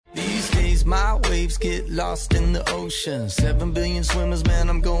waves get lost in the ocean. 7 billion swimmers, man,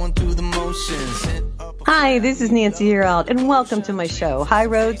 I'm going through the motions. Hi, this is Nancy Yearout, and welcome to my show, High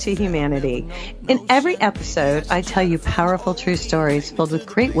Road to Humanity. In every episode, I tell you powerful true stories filled with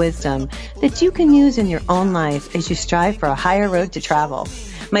great wisdom that you can use in your own life as you strive for a higher road to travel.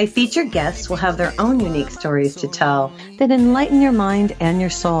 My featured guests will have their own unique stories to tell that enlighten your mind and your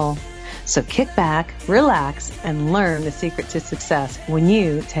soul. So kick back, relax, and learn the secret to success when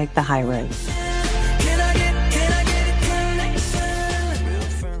you take the high road.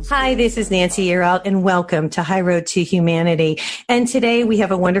 Hi, this is Nancy Yearout, and welcome to High Road to Humanity. And today we have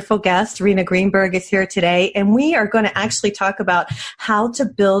a wonderful guest. Rena Greenberg is here today, and we are going to actually talk about how to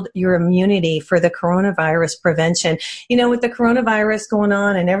build your immunity for the coronavirus prevention. You know, with the coronavirus going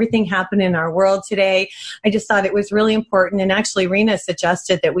on and everything happening in our world today, I just thought it was really important. And actually, Rena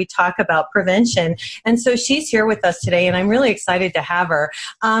suggested that we talk about prevention. And so she's here with us today, and I'm really excited to have her.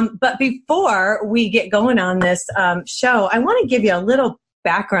 But before we get going on this show, I want to give you a little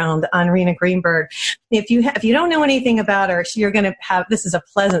background on Rena Greenberg. If you don't know anything about her, you're going to have, this is a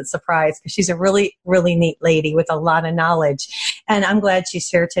pleasant surprise because she's a really, really neat lady with a lot of knowledge. And I'm glad she's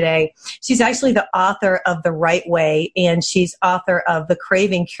here today. She's actually the author of The Right Way, and she's author of The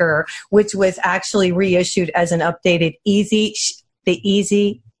Craving Cure, which was actually reissued as an updated The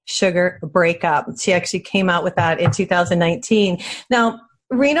Easy Sugar Breakup. She actually came out with that in 2019. Now,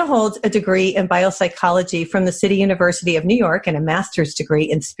 Rena holds a degree in biopsychology from the City University of New York and a master's degree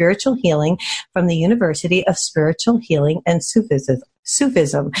in spiritual healing from the University of Spiritual Healing and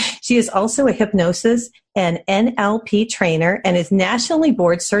Sufism. She is also a hypnosis and NLP trainer and is nationally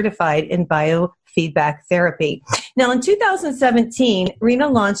board certified in biofeedback therapy. Now, in 2017, Rena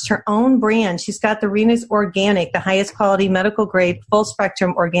launched her own brand. She's got the Rena's Organic, the highest quality medical grade, full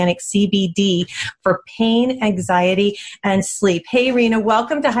spectrum organic CBD for pain, anxiety, and sleep. Hey, Rena,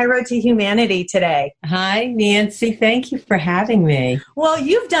 welcome to High Road to Humanity today. Hi, Nancy. Thank you for having me. Well,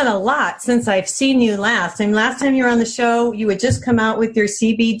 you've done a lot since I've seen you last. And last time you were on the show, you had just come out with your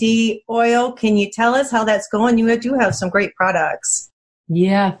CBD oil. Can you tell us how that's going? You do have some great products.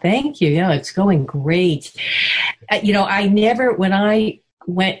 Yeah, thank you. Yeah, it's going great. When I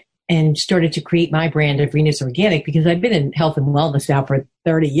went and started to create my brand of Rena's Organic, because I've been in health and wellness now for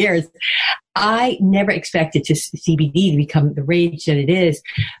 30 years, I never expected CBD to become the rage that it is.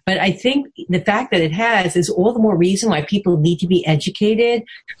 But I think the fact that it has is all the more reason why people need to be educated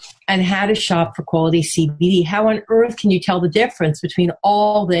on how to shop for quality CBD. How on earth can you tell the difference between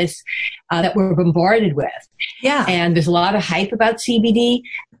all this that we're bombarded with? Yeah. And there's a lot of hype about CBD.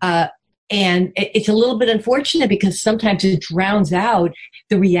 And it's a little bit unfortunate because sometimes it drowns out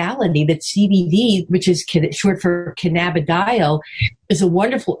the reality that CBD, which is short for cannabidiol, is a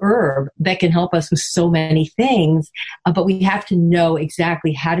wonderful herb that can help us with so many things. But we have to know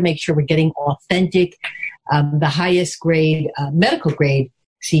exactly how to make sure we're getting authentic, the highest grade, medical grade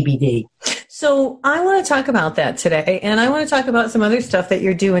CBD. So I want to talk about that today, and I want to talk about some other stuff that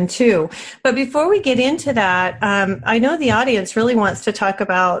you're doing too. But before we get into that, I know the audience really wants to talk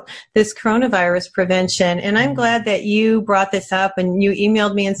about this coronavirus prevention, and I'm glad that you brought this up and you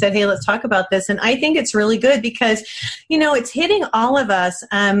emailed me and said, hey, let's talk about this. And I think it's really good because, you know, it's hitting all of us.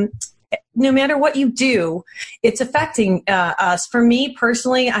 No matter what you do, it's affecting us. For me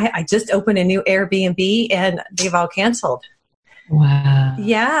personally, I just opened a new Airbnb and they've all canceled. Wow.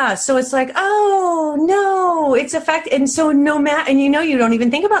 Yeah. So it's like, oh no, it's and so and you know, you don't even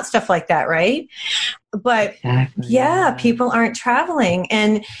think about stuff like that, right? But exactly. Yeah, people aren't traveling.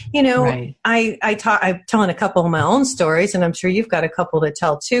 And, you know, right. I'm telling a couple of my own stories, and I'm sure you've got a couple to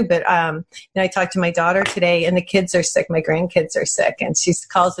tell too. But, I talked to my daughter today and the kids are sick. My grandkids are sick, and she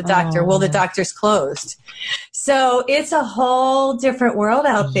calls the doctor. Well, the doctor's closed. So it's a whole different world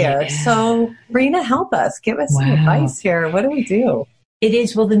out there. Yeah. So Rena, help us. Give us some advice here. What do we do? It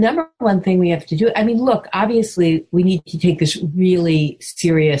is. Well, the number one thing we have to do, I mean, look, obviously we need to take this really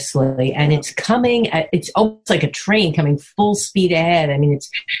seriously, and it's coming, it's almost like a train coming full speed ahead. I mean, it's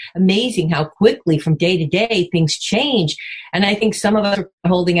amazing how quickly from day to day things change. And I think some of us are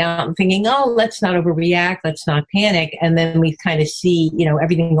holding out and thinking, oh, let's not overreact. Let's not panic. And then we kind of see, you know,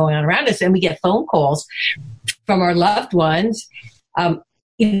 everything going on around us, and we get phone calls from our loved ones,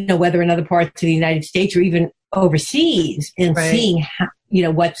 whether in other parts of the United States or even overseas, and right. seeing how,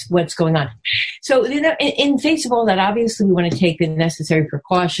 what's going on. So in face of all that, obviously we want to take the necessary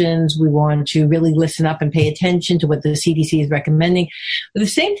precautions. We want to really listen up and pay attention to what the CDC is recommending. But at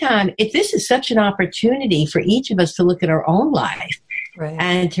the same time, this is such an opportunity for each of us to look at our own life, right.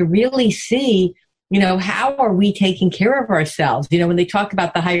 and to really see how are we taking care of ourselves? When they talk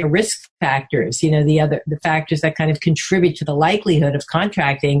about the higher risk factors, the factors that kind of contribute to the likelihood of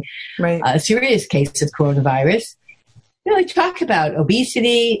contracting a serious case of coronavirus, they talk about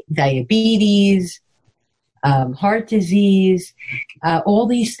obesity, diabetes, heart disease, all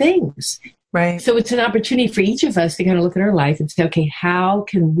these things. Right. So it's an opportunity for each of us to kind of look at our life and say, okay, how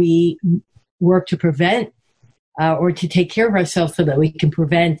can we work to prevent or to take care of ourselves so that we can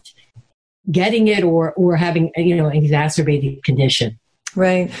prevent getting it or having, an exacerbated condition.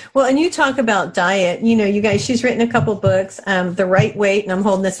 Right. Well, and you talk about diet, you guys, she's written a couple books, The Right Weight, and I'm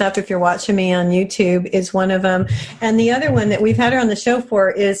holding this up if you're watching me on YouTube, is one of them. And the other one that we've had her on the show for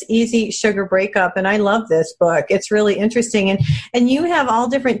is Easy Sugar Breakup. And I love this book. It's really interesting. And you have all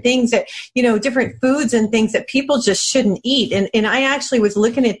different things that, different foods and things that people just shouldn't eat. And I actually was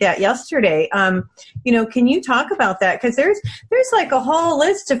looking at that yesterday. Can you talk about that? Because there's like a whole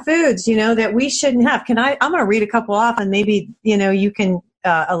list of foods, that we shouldn't have. I'm going to read a couple off and maybe, you can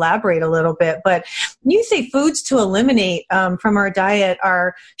elaborate a little bit, but when you say foods to eliminate from our diet,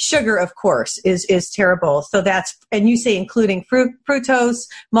 are sugar, of course, is terrible. So and you say including fructose,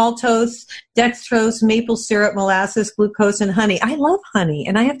 maltose, dextrose, maple syrup, molasses, glucose, and honey. I love honey,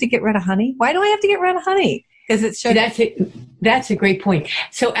 and I have to get rid of honey. Why do I have to get rid of honey? Because it's sugar. That's a great point.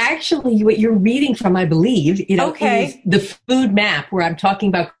 So actually, what you're reading from, I believe, is the food map, where I'm talking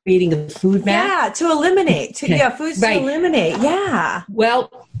about creating a food map. Yeah, to eliminate. Foods to eliminate. Yeah.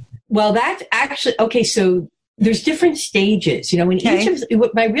 Well, that's actually, okay, so there's different stages. In each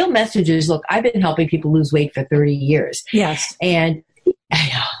of my real message is, look, I've been helping people lose weight for 30 years. Yes. And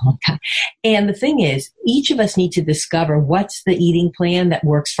the thing is, each of us need to discover what's the eating plan that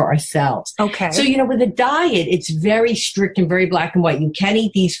works for ourselves. Okay. So, with a diet, it's very strict and very black and white. You can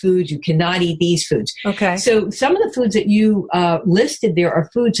eat these foods. You cannot eat these foods. Okay. So some of the foods that you listed there are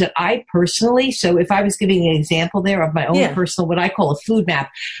foods that I personally, so if I was giving an example there of my own personal, what I call a food map,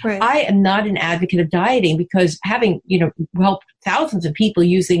 I am not an advocate of dieting, because having, helped thousands of people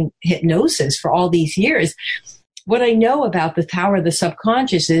using hypnosis for all these years, what I know about the power of the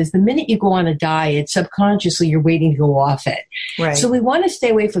subconscious is the minute you go on a diet, subconsciously you're waiting to go off it. Right. So we want to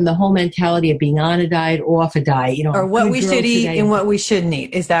stay away from the whole mentality of being on a diet, off a diet, or what we should eat and what we shouldn't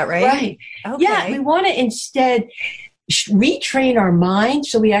eat. Is that right? Right. Okay. Yeah. We want to instead retrain our mind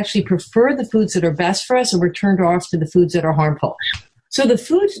so we actually prefer the foods that are best for us, and we're turned off to the foods that are harmful. So the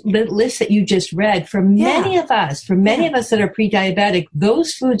food list that you just read, for many of us that are pre-diabetic,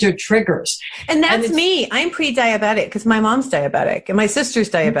 those foods are triggers. And that's me. I'm pre-diabetic because my mom's diabetic and my sister's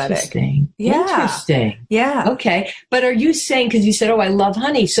diabetic. Interesting. Yeah. Interesting. Yeah. Okay. But are you saying, because you said, I love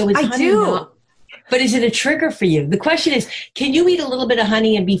honey, so is honey not? But is it a trigger for you? The question is, can you eat a little bit of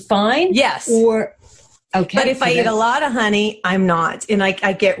honey and be fine? Yes. Okay. But if I eat a lot of honey, I'm not. And I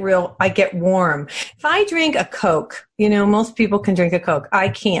get warm. If I drink a Coke, most people can drink a Coke. I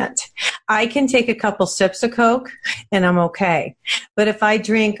can't. I can take a couple sips of Coke and I'm okay. But if I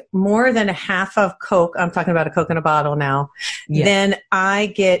drink more than a half of Coke, I'm talking about a Coke in a bottle now, then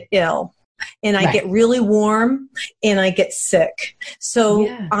I get ill. And I get really warm and I get sick. So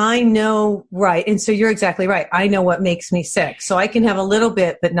I know, right. And so you're exactly right. I know what makes me sick. So I can have a little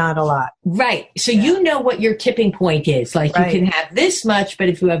bit, but not a lot. Right. So you know what your tipping point is. Like you can have this much, but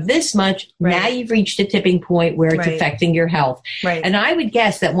if you have this much, now you've reached a tipping point where it's affecting your health. Right. And I would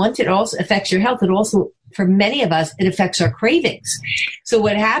guess that once it also affects your health, it also, for many of us, it affects our cravings. So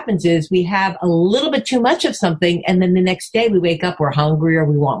what happens is we have a little bit too much of something, and then the next day we wake up, we're hungrier,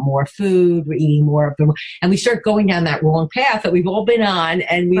 we want more food, we're eating more of them, and we start going down that wrong path that we've all been on,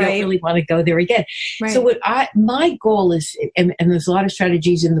 and we don't really want to go there again. Right. So my goal is, and there's a lot of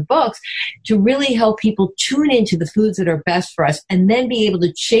strategies in the books, to really help people tune into the foods that are best for us, and then be able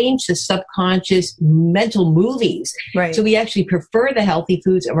to change the subconscious mental movies. Right. So we actually prefer the healthy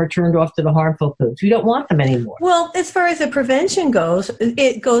foods, and we're turned off to the harmful foods. We don't want them anymore. Well, as far as the prevention goes,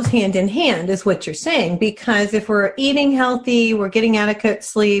 it goes hand in hand, is what you're saying, because if we're eating healthy, we're getting adequate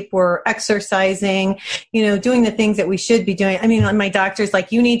sleep, we're exercising, doing the things that we should be doing. I mean, my doctor's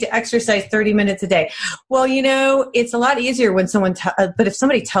like, you need to exercise 30 minutes a day. Well, it's a lot easier when someone, but if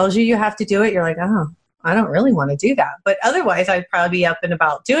somebody tells you have to do it, you're like, oh, I don't really want to do that. But otherwise, I'd probably be up and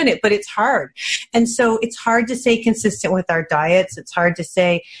about doing it. But it's hard. And so it's hard to stay consistent with our diets. It's hard to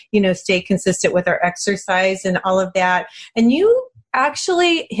stay consistent with our exercise and all of that. And you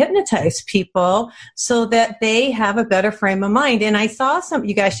actually hypnotize people so that they have a better frame of mind. And I saw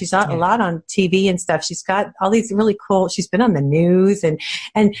she's a lot on TV and stuff. She's got all these really cool, she's been on the news and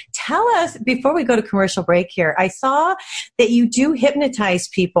tell us, before we go to commercial break here, I saw that you do hypnotize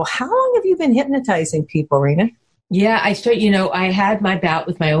people. How long have you been hypnotizing people, Rena? Yeah, I had my bout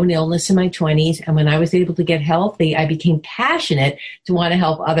with my own illness in my 20s. And when I was able to get healthy, I became passionate to want to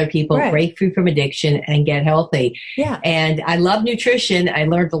help other people break free from addiction and get healthy. Yeah. And I love nutrition. I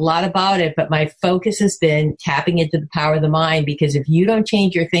learned a lot about it, but my focus has been tapping into the power of the mind, because if you don't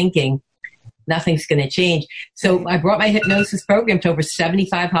change your thinking, nothing's going to change. So I brought my hypnosis program to over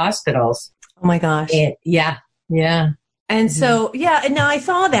 75 hospitals. Oh my gosh. And yeah. And so, and now I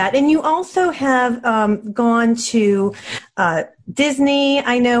saw that. And you also have gone to Disney,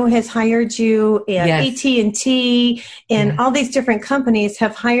 I know, has hired you, and AT&T, and all these different companies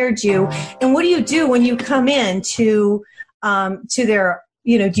have hired you. And what do you do when you come in to their,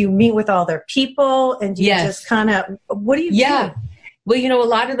 do you meet with all their people, and do you just kind of, what do you do? Well, a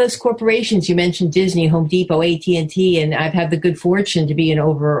lot of those corporations, you mentioned Disney, Home Depot, AT&T, and I've had the good fortune to be in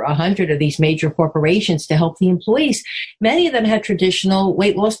over 100 of these major corporations to help the employees. Many of them had traditional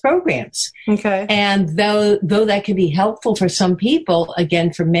weight loss programs. Okay. And though that can be helpful for some people,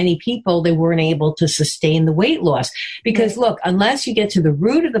 again, for many people, they weren't able to sustain the weight loss. Because look, unless you get to the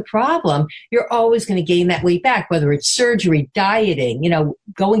root of the problem, you're always going to gain that weight back, whether it's surgery, dieting,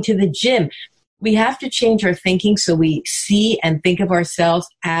 going to the gym. We have to change our thinking so we see and think of ourselves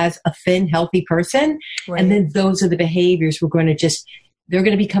as a thin, healthy person. Right. And then those are the behaviors they're going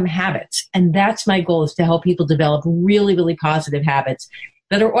to become habits. And that's my goal, is to help people develop really, really positive habits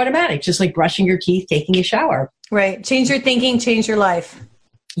that are automatic, just like brushing your teeth, taking a shower. Right. Change your thinking, change your life.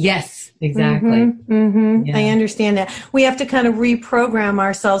 Yes, exactly. Mm-hmm, mm-hmm. Yeah. I understand that. We have to kind of reprogram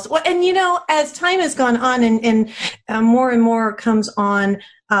ourselves. Well, and as time has gone on and more and more comes on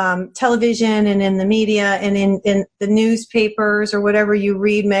television and in the media and in the newspapers or whatever you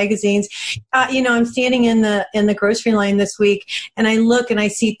read, magazines. I'm standing in the grocery line this week, and I look and I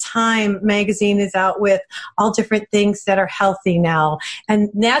see Time magazine is out with all different things that are healthy now, and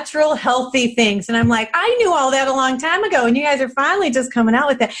natural healthy things. And I'm like, I knew all that a long time ago, and you guys are finally just coming out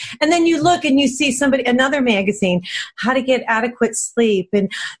with that. And then you look and you see another magazine, how to get adequate sleep.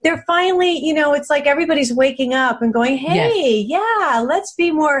 And they're finally, it's like everybody's waking up and going, hey, let's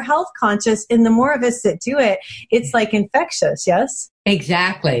be more health conscious. And the more of us that do it, it's like infectious. Yes.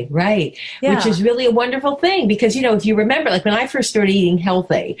 Exactly. Right. Yeah. Which is really a wonderful thing, because, if you remember, like when I first started eating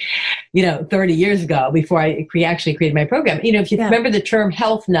healthy, 30 years ago, before I actually created my program, if you remember the term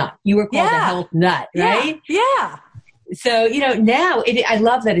health nut, you were called a health nut, right? Yeah. So, now I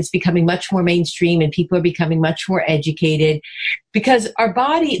love that it's becoming much more mainstream and people are becoming much more educated, because our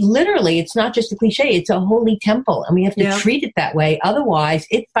body, literally, it's not just a cliche, it's a holy temple, and we have to treat it that way. Otherwise,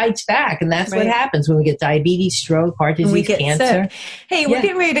 it fights back. And that's what happens when we get diabetes, stroke, heart disease, cancer. Sick. Hey, we're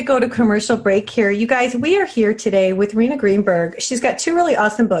getting ready to go to commercial break here. You guys, we are here today with Rena Greenberg. She's got 2 really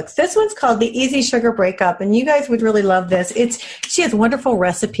awesome books. This one's called The Easy Sugar Breakup, and you guys would really love this. She has wonderful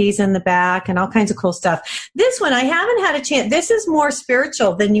recipes in the back and all kinds of cool stuff. This one, I haven't had a chance. This is more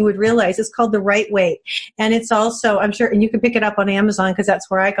spiritual than you would realize. It's called The Right Weight. And it's also, I'm sure, and you can pick it up on Amazon because that's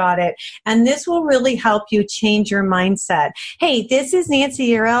where I got it. And this will really help you change your mindset. Hey, this is Nancy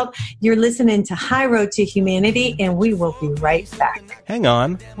Yearout. You're listening to High Road to Humanity, and we will be right back. Hang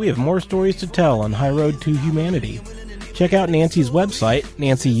on. We have more stories to tell on High Road to Humanity. Check out Nancy's website,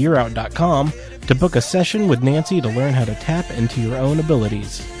 nancyyearout.com, to book a session with Nancy to learn how to tap into your own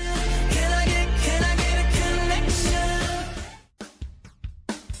abilities.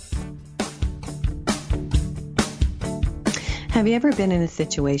 Have you ever been in a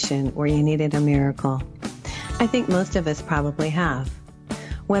situation where you needed a miracle? I think most of us probably have.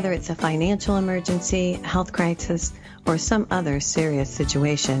 Whether it's a financial emergency, health crisis, or some other serious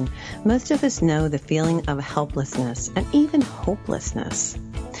situation, most of us know the feeling of helplessness and even hopelessness.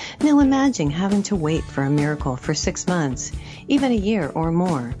 Now imagine having to wait for a miracle for 6 months, even a year or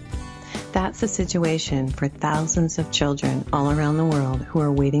more. That's the situation for thousands of children all around the world who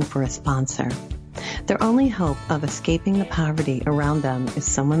are waiting for a sponsor. Their only hope of escaping the poverty around them is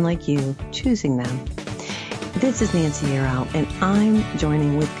someone like you choosing them. This is Nancy Yearout, and I'm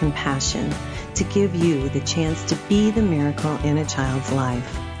joining with Compassion to give you the chance to be the miracle in a child's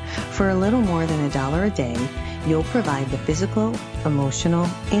life. For a little more than $1 a day, you'll provide the physical, emotional,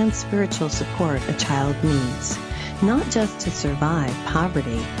 and spiritual support a child needs, not just to survive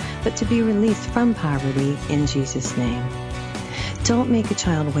poverty, but to be released from poverty in Jesus' name. Don't make a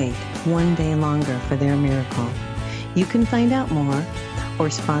child wait one day longer for their miracle. You can find out more or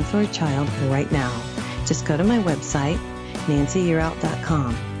sponsor a child right now. Just go to my website,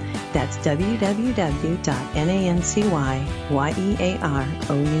 nancyyearout.com. That's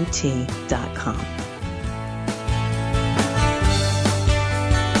www.nancyyearout.com.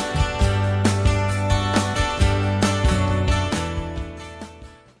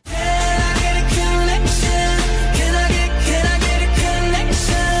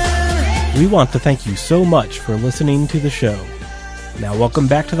 We want to thank you so much for listening to the show. Now welcome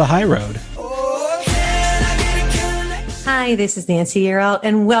back to the High Road. Hi, this is Nancy Yearout,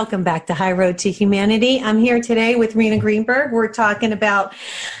 and welcome back to High Road to Humanity. I'm here today with Rena Greenberg. We're talking about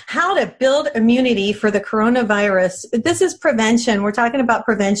how to build immunity for the coronavirus. This is prevention. We're talking about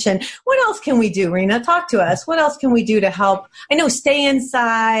prevention. What else can we do, Rena? Talk to us. What else can we do to help? I know, stay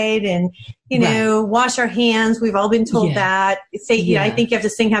inside and, wash our hands. We've all been told that. I think you have to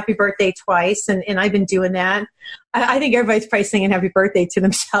sing happy birthday twice, and I've been doing that. I think everybody's probably singing happy birthday to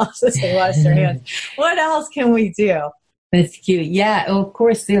themselves as they wash their hands. What else can we do? That's cute. Yeah, of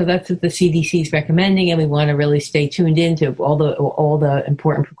course, that's what the CDC is recommending, and we want to really stay tuned into all the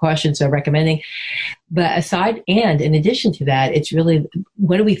important precautions they're recommending. But in addition to that, it's really,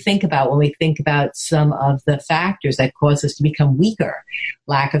 what do we think about when we think about some of the factors that cause us to become weaker?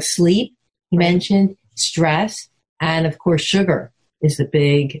 Lack of sleep, you mentioned, stress, and of course, sugar is the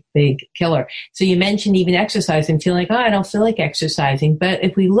big, big killer. So you mentioned even exercising, feeling like, I don't feel like exercising. But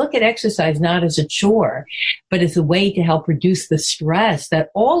if we look at exercise not as a chore, but as a way to help reduce the stress that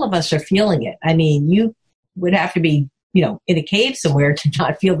all of us are feeling it. I mean, you would have to be, in a cave somewhere to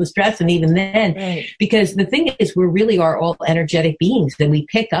not feel the stress. And even then, because the thing is, we really are all energetic beings, and we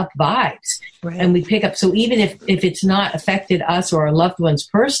pick up vibes and we pick up. So even if it's not affected us or our loved ones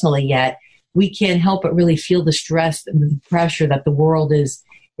personally yet, we can't help but really feel the stress and the pressure that the world is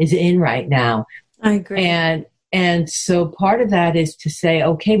in right now. I agree. And so part of that is to say,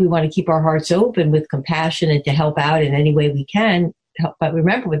 okay, we want to keep our hearts open with compassion and to help out in any way we can. But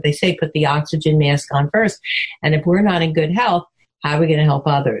remember what they say, put the oxygen mask on first. And if we're not in good health, how are we going to help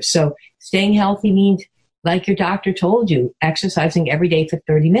others? So staying healthy means, like your doctor told you, exercising every day for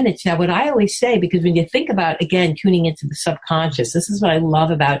 30 minutes. Now, what I always say, because when you think about, again, tuning into the subconscious, this is what I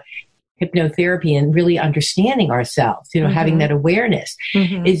love about hypnotherapy and really understanding ourselves, having that awareness,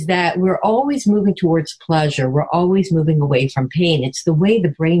 is that we're always moving towards pleasure. We're always moving away from pain. It's the way the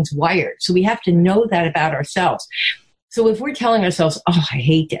brain's wired. So we have to know that about ourselves. So if we're telling ourselves, I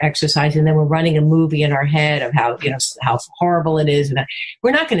hate to exercise, and then we're running a movie in our head of how horrible it is, and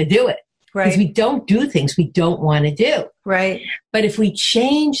we're not going to do it. Because we don't do things we don't want to do. Right. But if we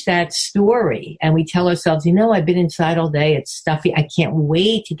change that story and we tell ourselves, I've been inside all day, it's stuffy, I can't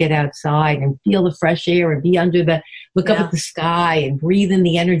wait to get outside and feel the fresh air and be look up at the sky and breathe in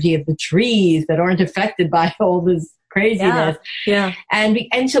the energy of the trees that aren't affected by all this craziness. Yeah.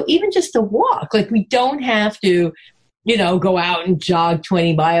 And so even just to walk, like we don't have to, go out and jog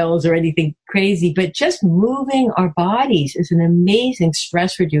 20 miles or anything crazy, but just moving our bodies is an amazing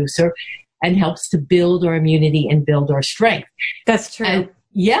stress reducer and helps to build our immunity and build our strength. That's true.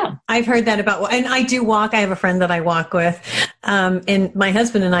 I've heard that and I do walk. I have a friend that I walk with, and my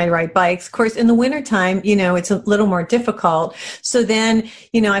husband and I ride bikes. Of course, in the wintertime, it's a little more difficult. So then,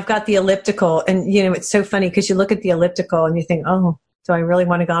 I've got the elliptical, and, it's so funny because you look at the elliptical and you think, do I really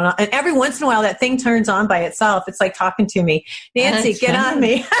want to go on? And every once in a while, that thing turns on by itself. It's like talking to me. Nancy, get on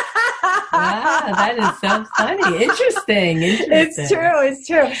me. Yeah, that is so funny. Interesting. It's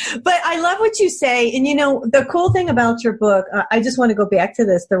true. But I love what you say. And, the cool thing about your book, I just want to go back to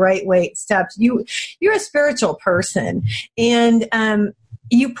this, The Right Way Steps. You're a spiritual person. And,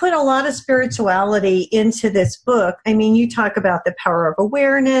 you put a lot of spirituality into this book. I mean, you talk about the power of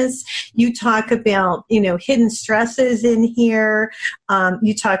awareness. You talk about, hidden stresses in here.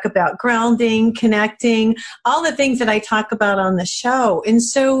 You talk about grounding, connecting, all the things that I talk about on the show. And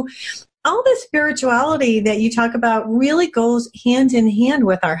so all the spirituality that you talk about really goes hand in hand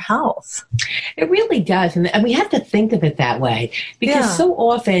with our health. It really does. And we have to think of it that way because so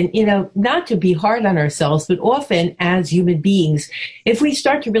often, not to be hard on ourselves, but often as human beings, if we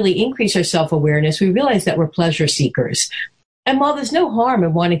start to really increase our self-awareness, we realize that we're pleasure seekers. And while there's no harm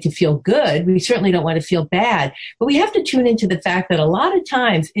in wanting to feel good, we certainly don't want to feel bad. But we have to tune into the fact that a lot of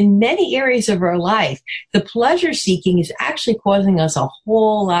times in many areas of our life, the pleasure seeking is actually causing us a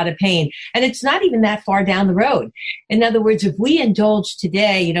whole lot of pain. And it's not even that far down the road. In other words, if we indulge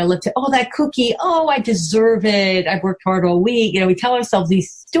today, let's say, that cookie, I deserve it. I've worked hard all week. We tell ourselves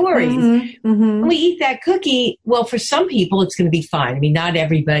these stories. When we eat that cookie, well, for some people, it's going to be fine. I mean, not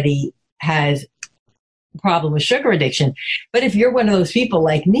everybody has problem with sugar addiction. But if you're one of those people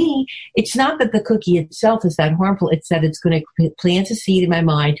like me, it's not that the cookie itself is that harmful. It's that it's going to plant a seed in my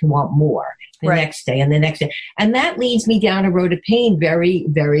mind to want more the next day and the next day. And that leads me down a road of pain very,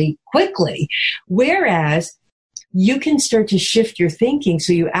 very quickly. Whereas you can start to shift your thinking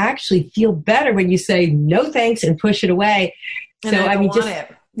so you actually feel better when you say no thanks and push it away. And so I mean,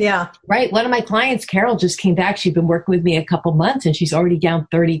 Yeah. Right. One of my clients, Carol, just came back. She'd been working with me a couple months and she's already down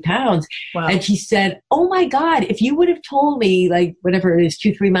 30 pounds. Wow. And she said, oh my God, if you would have told me like whatever it is,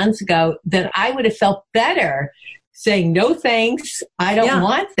 2-3 months ago, then I would have felt better saying, no, thanks. I don't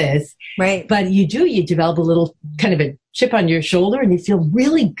want this. Right. But you develop a little kind of a chip on your shoulder and you feel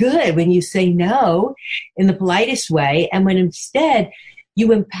really good when you say no in the politest way. And when instead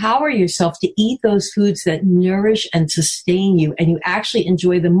you empower yourself to eat those foods that nourish and sustain you, and you actually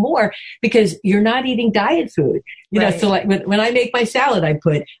enjoy them more because you're not eating diet food. You know, so like when I make my salad, I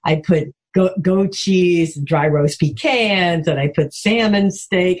put goat cheese, dry roast pecans, and I put salmon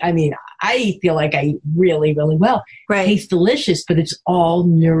steak. I mean, I feel like I eat really, really well. Right. Tastes delicious, but it's all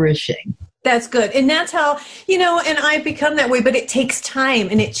nourishing. That's good. And that's how, you know, and I've become that way, but it takes time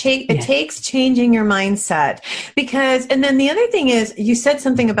and it takes changing your mindset because, and then the other thing is you said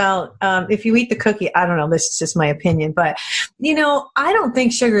something about, if you eat the cookie, I don't know, this is just my opinion, but you know, I don't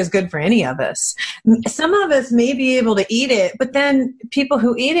think sugar is good for any of us. Some of us may be able to eat it, but then people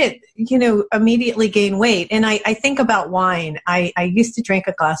who eat it, you know, immediately gain weight. And I think about wine. I used to drink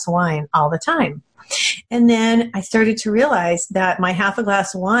a glass of wine all the time. And then I started to realize that my half a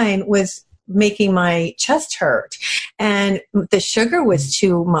glass of wine was making my chest hurt and the sugar was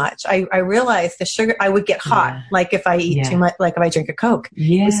too much. I realized the sugar, I would get hot. Like if I eat too much, like if I drink a Coke,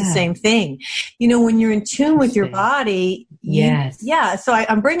 it's the same thing. You know, when you're in tune with your body. So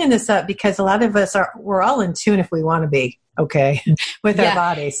I'm bringing this up because a lot of us we're all in tune if we want to be. Okay. With our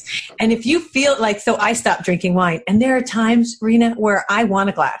bodies. And if you feel like, so I stopped drinking wine and there are times, Rena, where I want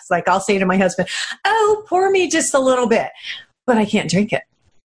a glass. Like I'll say to my husband, oh, pour me just a little bit, but I can't drink it.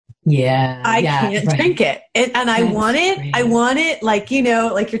 I can't drink it. And I want it. Great. I want it like, you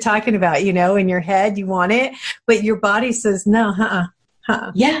know, like you're talking about, you know, in your head, you want it, but your body says, no,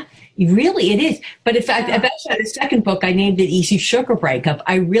 Yeah, really, it is. But in fact, eventually the second book, I named it Easy Sugar Breakup.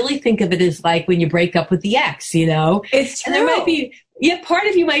 I really think of it as like when you break up with the ex, you know? It's true. And there might be, part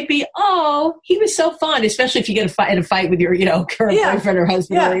of you might be, oh, he was so fun, especially if you get in a fight with your, you know, current boyfriend or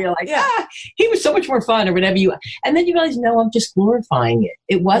husband, where you're like, he was so much more fun or whatever and then you realize, no, I'm just glorifying it.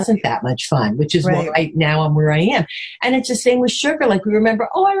 It wasn't that much fun, which is why right now I'm where I am. And it's the same with sugar. Like we remember,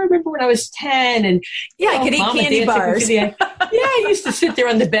 I remember when I was 10 and I could eat candy bars. I used to sit there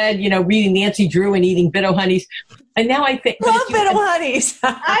on the bed, you know, reading Nancy Drew and eating Bit O'Honeys. And now I think, love Bit O'Honeys.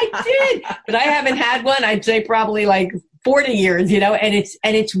 I did, but I haven't had one. I'd say probably like 40 years, you know, and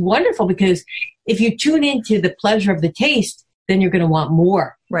it's wonderful because if you tune into the pleasure of the taste, then you're going to want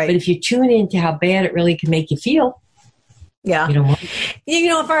more. Right. But if you tune into how bad it really can make you feel, you don't want it. You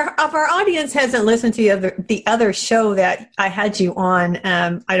know, if our audience hasn't listened to the other show that I had you on,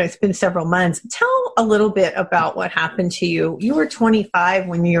 I know it's been several months. Tell a little bit about what happened to you. You were 25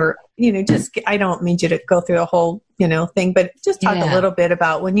 when you're, you know, I don't mean you to go through the whole, you know, thing, but just talk a little bit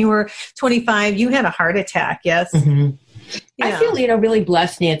about when you were 25, you had a heart attack. Yes. Mm-hmm. I feel, you know, really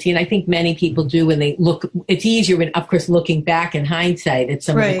blessed, Nancy, and I think many people do when they look. It's easier when, of course, looking back in hindsight at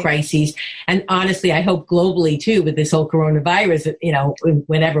some of the crises. And honestly, I hope globally, too, with this whole coronavirus, you know,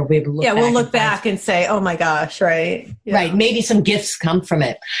 whenever we look back. We'll look back and say, oh, my gosh, right? Yeah. Right. Maybe some gifts come from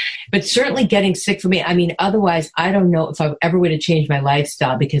it. But certainly getting sick for me, I mean, otherwise, I don't know if I ever would have changed my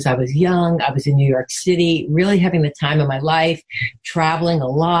lifestyle because I was young. I was in New York City, really having the time of my life, traveling a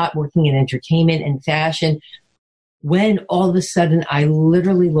lot, working in entertainment and fashion. When all of a sudden I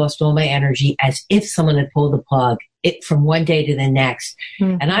literally lost all my energy as if someone had pulled the plug from one day to the next.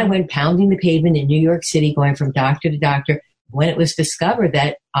 Mm-hmm. And I went pounding the pavement in New York City, going from doctor to doctor. When it was discovered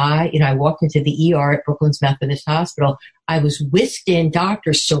that I walked into the ER at Brooklyn's Methodist Hospital, I was whisked in,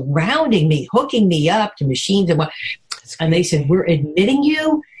 doctors surrounding me, hooking me up to machines and they said, we're admitting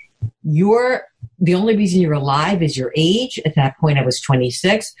you. The only reason you're alive is your age. At that point, I was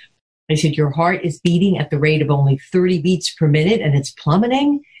 26. They said, your heart is beating at the rate of only 30 beats per minute and it's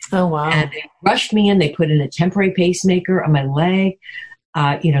plummeting. Oh, wow. And they rushed me in. They put in a temporary pacemaker on my leg,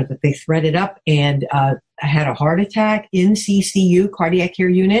 that they threaded up. And I had a heart attack in CCU, cardiac care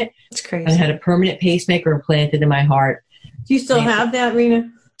unit. That's crazy. And I had a permanent pacemaker implanted in my heart. Do you still have that,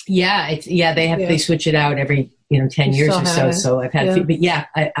 Rena? Yeah. They switch it out every, 10 years or so. So I've had,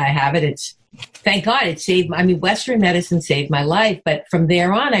 I have it. Thank God it saved, Western medicine saved my life. But from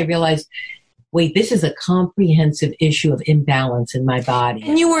there on, I realized, wait, this is a comprehensive issue of imbalance in my body.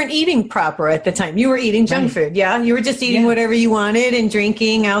 And you weren't eating proper at the time. You were eating junk food. Yeah. You were just eating whatever you wanted and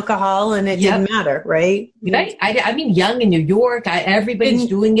drinking alcohol and it didn't matter. Right. Right. Young in New York, everybody's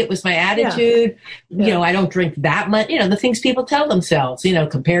doing it was my attitude. Yeah. I don't drink that much, the things people tell themselves,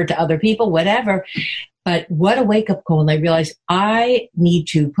 compared to other people, whatever. But what a wake-up call. And I realized I need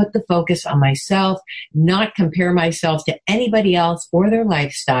to put the focus on myself, not compare myself to anybody else or their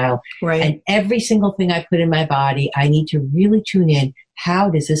lifestyle. Right. And every single thing I put in my body, I need to really tune in. How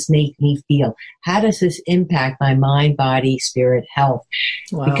does this make me feel? How does this impact my mind, body, spirit, health?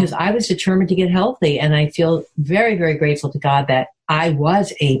 Wow. Because I was determined to get healthy. And I feel very, very grateful to God that I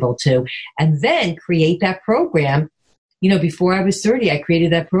was able to. And then create that program. You know, before I was 30, I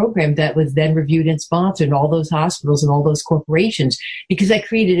created that program that was then reviewed and sponsored in all those hospitals and all those corporations, because I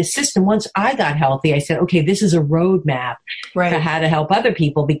created a system. Once I got healthy, I said, okay, this is a roadmap for how to help other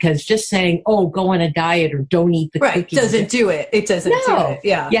people, because just saying, oh, go on a diet or don't eat the cookies. Doesn't do it. It doesn't do it.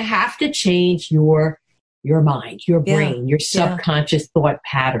 Yeah. You have to change your mind, your brain, your subconscious thought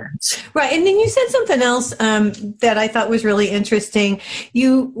patterns. Right. And then you said something else that I thought was really interesting.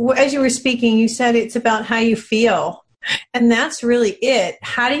 As you were speaking, you said it's about how you feel. And that's really it.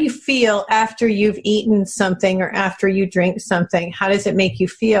 How do you feel after you've eaten something or after you drink something? How does it make you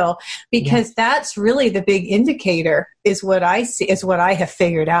feel? Because that's really the big indicator, is what I see, is what I have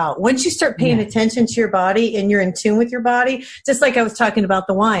figured out. Once you start paying attention to your body and you're in tune with your body, just like I was talking about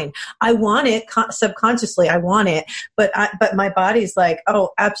the wine, I want it subconsciously. I want it, but my body's like, oh,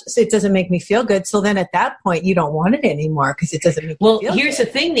 it doesn't make me feel good. So then at that point, you don't want it anymore because it doesn't make you feel good. Well, here's the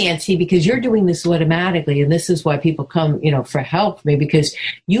thing, Nancy, because you're doing this automatically, and this is why people come, for help, maybe because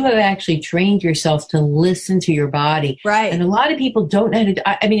you have actually trained yourself to listen to your body. Right. And a lot of people don't know.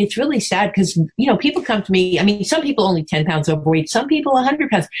 I mean, it's really sad because, people come to me. I mean, some people only 10 pounds overweight, some people 100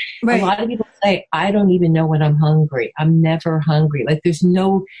 pounds. Right. A lot of people say, I don't even know when I'm hungry. I'm never hungry. Like, there's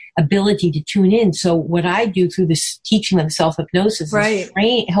no ability to tune in. So what I do through this teaching of self-hypnosis is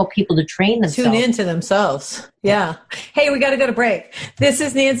help people to train themselves. Tune into themselves. Yeah. Hey, we got to go to break. This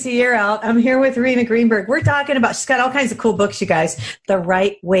is Nancy Yearout. I'm here with Rena Greenberg. We're talking about, she's got all kinds of cool books, you guys. The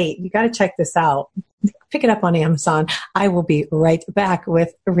Right Weight. You got to check this out. Pick it up on Amazon. I will be right back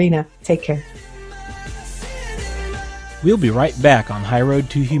with Rena. Take care. We'll be right back on High Road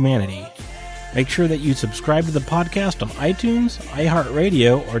to Humanity. Make sure that you subscribe to the podcast on iTunes,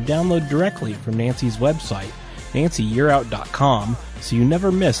 iHeartRadio, or download directly from Nancy's website, nancyyearout.com, so you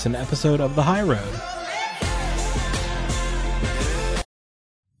never miss an episode of The High Road.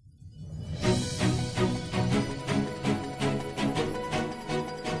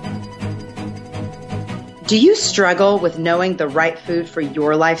 Do you struggle with knowing the right food for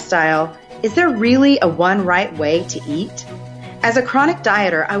your lifestyle? Is there really a one right way to eat? As a chronic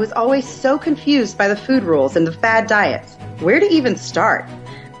dieter, I was always so confused by the food rules and the fad diets. Where to even start?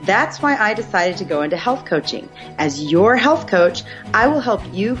 That's why I decided to go into health coaching. As your health coach, I will help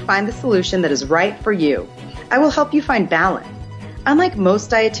you find the solution that is right for you. I will help you find balance. Unlike most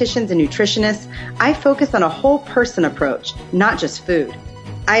dietitians and nutritionists, I focus on a whole person approach, not just food.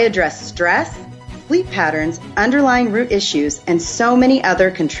 I address stress, sleep patterns, underlying root issues, and so many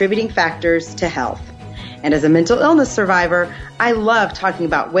other contributing factors to health. And as a mental illness survivor, I love talking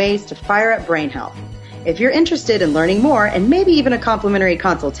about ways to fire up brain health. If you're interested in learning more and maybe even a complimentary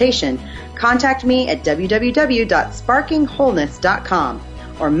consultation, contact me at www.sparkingwholeness.com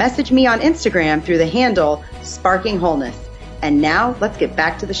or message me on Instagram through the handle Sparking Wholeness. And now let's get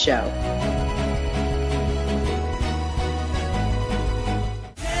back to the show.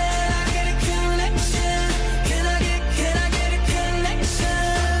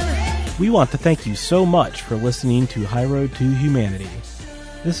 We want to thank you so much for listening to High Road to Humanity.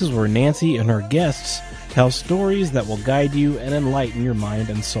 This is where Nancy and her guests tell stories that will guide you and enlighten your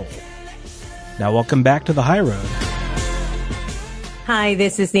mind and soul. Now welcome back to the High Road. Hi,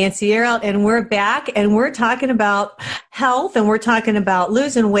 this is Nancy Yearout, and we're back, and we're talking about health, and we're talking about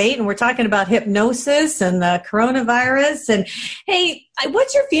losing weight, and we're talking about hypnosis and the coronavirus. And hey,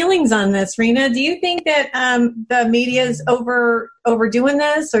 what's your feelings on this, Rena? Do you think that the media is overdoing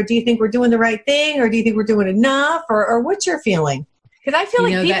this, or do you think we're doing the right thing, or do you think we're doing enough, or what's your feeling? Because I feel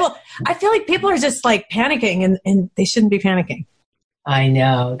like people are just like panicking, and they shouldn't be panicking. I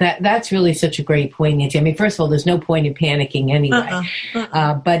know that's really such a great point, Nancy. I mean, first of all, there's no point in panicking anyway.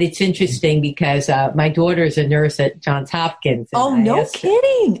 But it's interesting because my daughter is a nurse at Johns Hopkins. Oh, no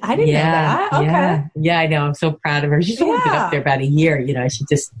kidding! I didn't know that. Okay. Yeah, I know. I'm so proud of her. She's only been up there about a year. She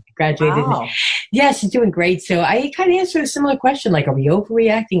just graduated. Wow. Yeah, she's doing great. So I kind of answered a similar question, like, are we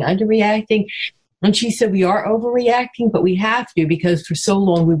overreacting, underreacting? And she said, we are overreacting, but we have to, because for so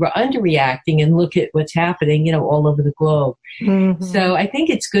long we were underreacting, and look at what's happening, all over the globe. Mm-hmm. So I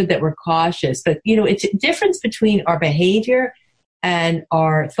think it's good that we're cautious, but, it's a difference between our behavior and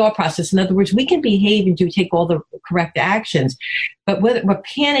our thought process. In other words, we can behave and take all the correct actions, but whether we're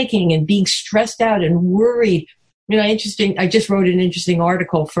panicking and being stressed out and worried, I just wrote an interesting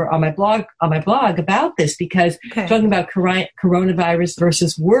article on my blog about this because talking about coronavirus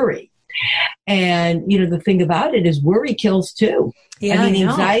versus worry. And, the thing about it is worry kills too. Yeah,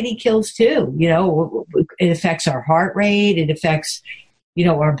 anxiety kills too. It affects our heart rate. It affects,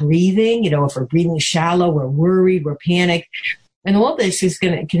 our breathing. If we're breathing shallow, we're worried, we're panicked. And all this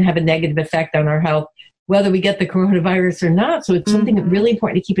can have a negative effect on our health, whether we get the coronavirus or not. So it's something really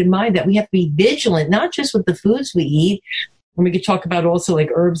important to keep in mind that we have to be vigilant, not just with the foods we eat. And we could talk about also like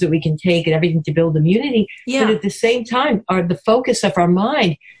herbs that we can take and everything to build immunity. Yeah. But at the same time, the focus of our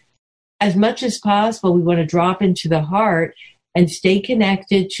mind, as much as possible, we want to drop into the heart and stay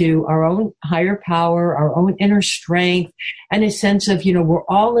connected to our own higher power, our own inner strength, and a sense of, we're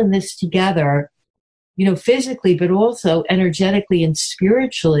all in this together, physically, but also energetically and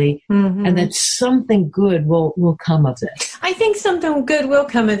spiritually, and that something good will come of this. I think something good will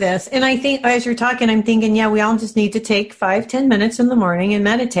come of this. And I think as you're talking, I'm thinking, we all just need to take 5-10 minutes in the morning and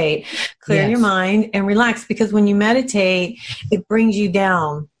meditate, clear your mind and relax. Because when you meditate, it brings you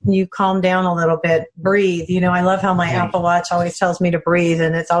down. You calm down a little bit, breathe. I love how my Apple Watch always tells me to breathe,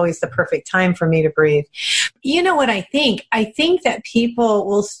 and it's always the perfect time for me to breathe. You know what I think? I think that people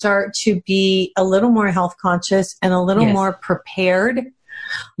will start to be a little more health conscious and a little more prepared.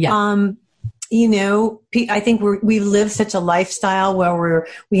 Yeah. I think we live such a lifestyle where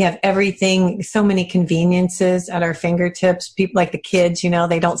we have everything, so many conveniences at our fingertips. People like the kids,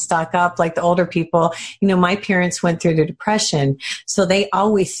 they don't stock up like the older people. My parents went through the Depression, so they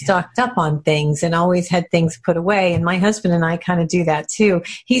always stocked up on things and always had things put away. And my husband and I kind of do that too.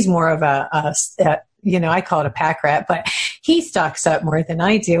 He's more of I call it a pack rat, but he stocks up more than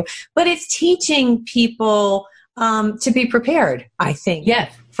I do. But it's teaching people to be prepared, I think.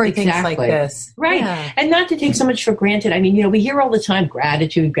 Yes. For things like this. Right. Yeah. And not to take so much for granted. We hear all the time,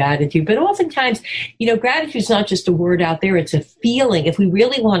 gratitude, but oftentimes, gratitude is not just a word out there. It's a feeling. If we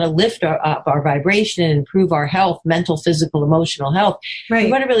really want to lift up our vibration and improve our health, mental, physical, emotional health,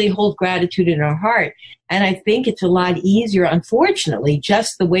 we want to really hold gratitude in our heart. And I think it's a lot easier, unfortunately,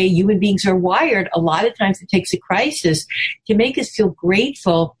 just the way human beings are wired. A lot of times it takes a crisis to make us feel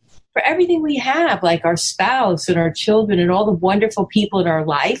grateful for everything we have, like our spouse and our children and all the wonderful people in our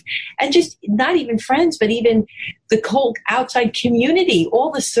life, and just not even friends, but even the whole outside community,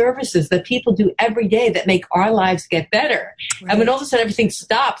 all the services that people do every day that make our lives get better. Right. And when all of a sudden everything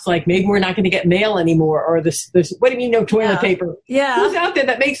stops, like maybe we're not going to get mail anymore, or this what do you mean no toilet paper? Yeah. Who's out there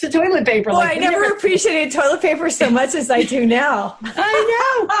that makes the toilet paper? Boy, I never appreciated toilet paper so much as I do now.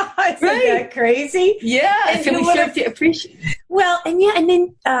 I know. Isn't that crazy? Yeah. So we start to appreciate. Well, and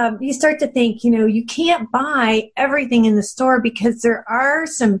then you start to think, you can't buy everything in the store because there are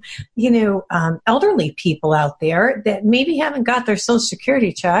some, elderly people out there that maybe haven't got their Social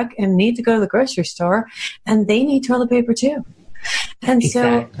Security check and need to go to the grocery store, and they need toilet paper too. And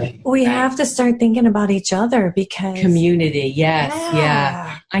so we have to start thinking about each other because community. Yes.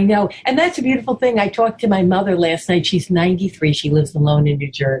 Yeah. I know. And that's a beautiful thing. I talked to my mother last night. She's 93. She lives alone in New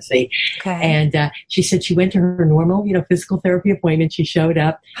Jersey. Okay. And she said she went to her normal, physical therapy appointment. She showed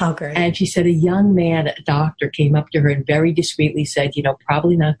up. How great. And she said a young man, a doctor, came up to her and very discreetly said,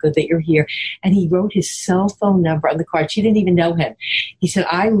 probably not good that you're here. And he wrote his cell phone number on the card. She didn't even know him. He said,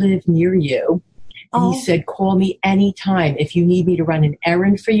 I live near you. And he said, call me anytime if you need me to run an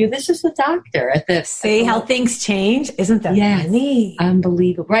errand for you. This is the doctor at the... See how things change? Isn't that funny?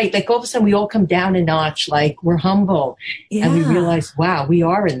 Unbelievable. Right. Like all of a sudden we all come down a notch, like we're humble. Yeah. And we realize, wow, we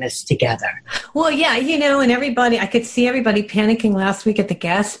are in this together. Well, yeah, and everybody, I could see everybody panicking last week at the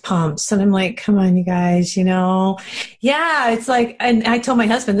gas pumps. And I'm like, come on, you guys, Yeah, it's like, and I told my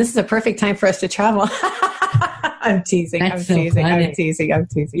husband, this is a perfect time for us to travel. I'm teasing. I'm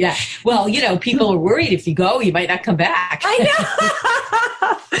teasing. Yeah. Well, people are worried if you go, you might not come back. I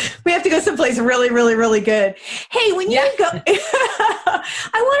know. We have to go someplace really, really, really good. Hey, when you go,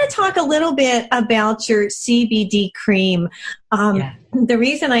 I want to talk a little bit about your CBD cream. The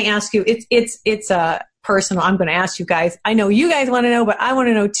reason I ask you, it's personal. I'm going to ask you guys. I know you guys want to know, but I want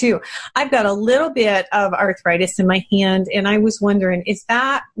to know too. I've got a little bit of arthritis in my hand, and I was wondering, is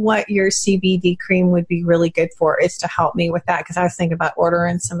that what your CBD cream would be really good for, is to help me with that? Because I was thinking about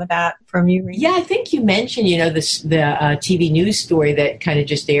ordering some of that from you, Rena. Yeah, I think you mentioned, the TV news story that kind of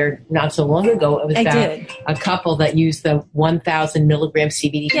just aired not so long ago. It was about a couple that used the 1,000 milligram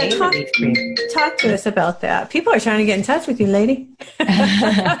CBD cream. Talk to us about that. People are trying to get in touch with you, lady.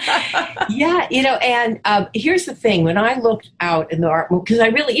 Yeah, and here's the thing. When I looked out in the art, because I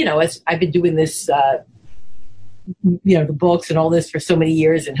really, as I've been doing this the books and all this for so many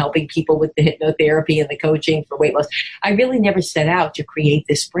years and helping people with the hypnotherapy and the coaching for weight loss, I really never set out to create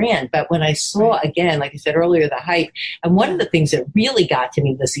this brand. But when I saw, again, like I said earlier, the hype, and one of the things that really got to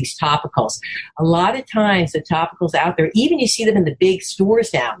me was these topicals. A lot of times the topicals out there, even you see them in the big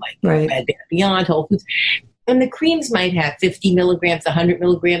stores now, like Bed Bath Beyond, Whole Foods, and the creams might have 50 milligrams, 100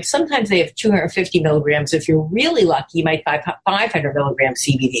 milligrams. Sometimes they have 250 milligrams. If you're really lucky, you might have 500 milligrams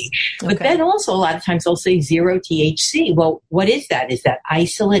CBD. But then also a lot of times they'll say 0 THC. Well, what is that? Is that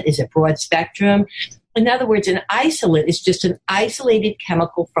isolate? Is it broad spectrum? In other words, an isolate is just an isolated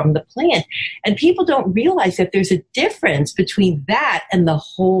chemical from the plant. And people don't realize that there's a difference between that and the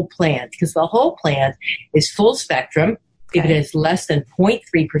whole plant, because the whole plant is full spectrum. If it has less than 0.3%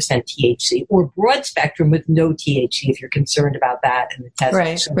 THC, or broad spectrum with no THC, if you're concerned about that in the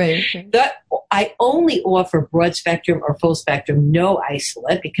test. Right. I only offer broad spectrum or full spectrum, no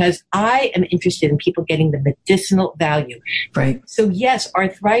isolate, because I am interested in people getting the medicinal value. Right. So yes,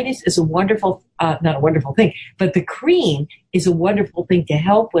 arthritis is a wonderful, not a wonderful thing, but the cream is a wonderful thing to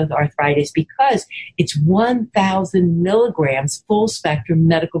help with arthritis because it's 1,000 milligrams full spectrum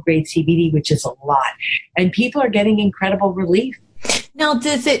medical grade CBD, which is a lot. And people are getting incredible relief. Now,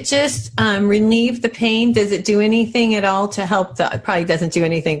 does it just relieve the pain? Does it do anything at all to help? It probably doesn't do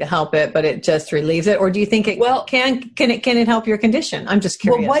anything to help it, but it just relieves it. Or do you think it can it help your condition? I'm just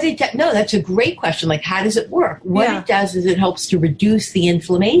curious. Well, no, that's a great question. Like, how does it work? What it does is it helps to reduce the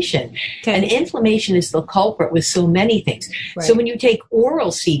inflammation. Okay. And inflammation is the culprit with so many things. Right. So when you take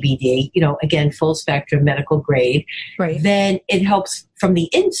oral CBD, again, full spectrum medical grade, then it helps from the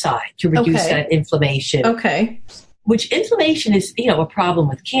inside to reduce that inflammation. Okay. Which inflammation is, a problem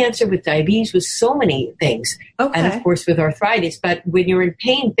with cancer, with diabetes, with so many things. Okay. And of course with arthritis. But when you're in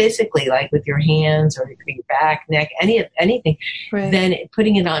pain physically, like with your hands or your back, neck, anything, then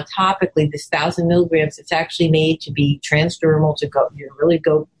putting it on topically, this 1,000 milligrams, it's actually made to be transdermal, to really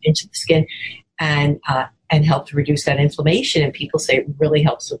go into the skin and help to reduce that inflammation. And people say it really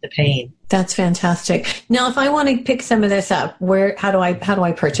helps with the pain. That's fantastic. Now, if I want to pick some of this up, how do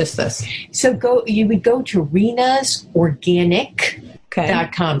I purchase this? So you would go to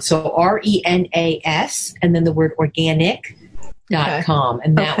renasorganic.com. So RENAS and then the word organic.com.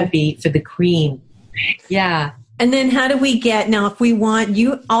 And that would be for the cream. Yeah. And then how do we now if we want,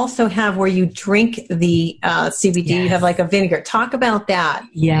 you also have where you drink the CBD, you have like a vinegar. Talk about that.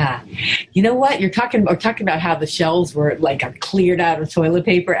 Yeah. You know what? We're talking about how the shelves were cleared out of toilet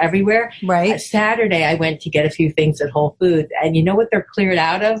paper everywhere. Right. Saturday, I went to get a few things at Whole Foods. And you know what they're cleared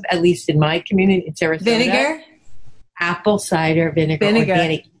out of, at least in my community in Sarasota? Vinegar? Apple cider vinegar.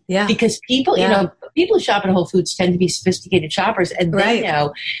 Organic. Yeah. Because people, people who shop at Whole Foods tend to be sophisticated shoppers, and they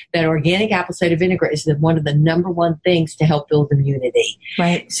know that organic apple cider vinegar is one of the number one things to help build immunity.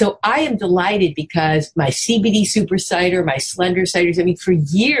 Right. So I am delighted because my CBD super cider, my Slender ciders, for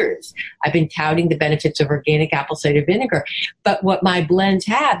years I've been touting the benefits of organic apple cider vinegar. But what my blends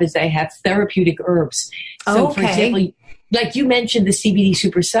have is they have therapeutic herbs. So for example, like you mentioned, the CBD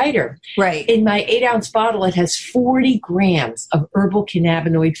super cider. Right. In my 8-ounce bottle, it has 40 grams of herbal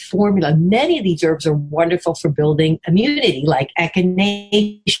cannabinoid formula. Many of these herbs are wonderful for building immunity, like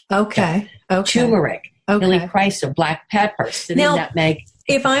echinacea, turmeric, millichrysum, black pepper, cinnamon, nutmeg.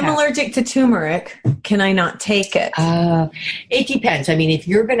 If I'm allergic to turmeric, can I not take it? It depends. If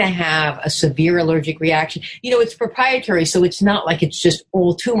you're going to have a severe allergic reaction, it's proprietary, so it's not like it's just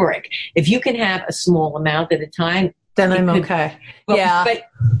all turmeric. If you can have a small amount at a time, then I'm okay. But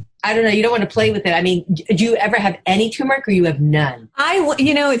I don't know. You don't want to play with it. Do you ever have any turmeric or you have none?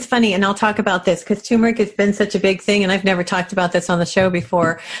 It's funny, and I'll talk about this because turmeric has been such a big thing, and I've never talked about this on the show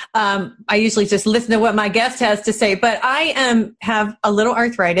before. I usually just listen to what my guest has to say, but I have a little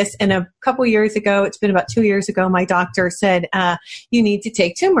arthritis, and a couple years ago, it's been about 2 years ago, my doctor said, you need to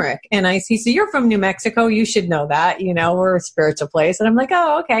take turmeric. And he said, you're from New Mexico. You should know that. We're a spiritual place. And I'm like,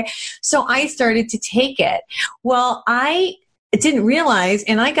 oh, okay. So I started to take it. Well, I didn't realize,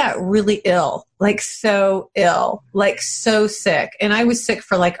 and I got really ill, so sick. And I was sick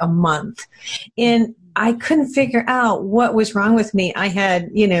for a month. And I couldn't figure out what was wrong with me. I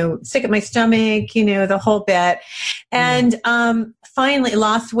had, sick at my stomach, the whole bit. And finally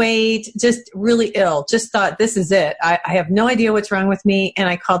lost weight, just really ill. Just thought, this is it. I have no idea what's wrong with me. And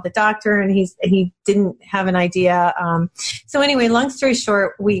I called the doctor, and he didn't have an idea. So anyway, long story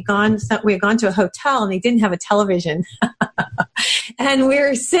short, we had gone to a hotel, and they didn't have a television. And we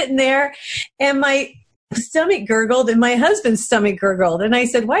were sitting there, and my stomach gurgled and my husband's stomach gurgled. And I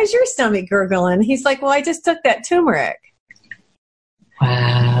said, why is your stomach gurgling? He's like, well, I just took that turmeric.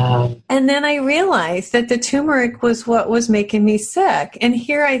 Wow. And then I realized that the turmeric was what was making me sick. And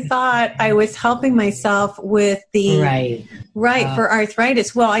here I thought I was helping myself with the for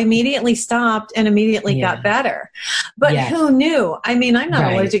arthritis. Well, I immediately stopped and immediately got better. But who knew? I mean, I'm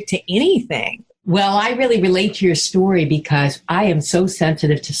not allergic to anything. Well, I really relate to your story because I am so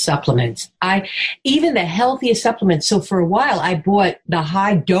sensitive to supplements. Even the healthiest supplements. So for a while, I bought the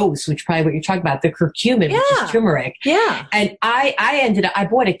high dose, which probably what you're talking about, the curcumin, which is turmeric. Yeah. And I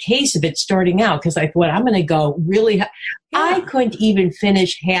bought a case of it starting out because I thought I'm going to go really. I couldn't even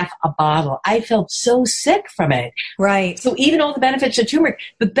finish half a bottle. I felt so sick from it. Right. So even all the benefits of turmeric,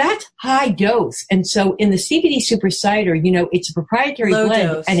 but that's high dose. And so in the CBD Super Cider, it's a proprietary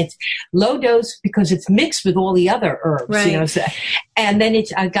blend and it's low dose because it's mixed with all the other herbs. Right. And then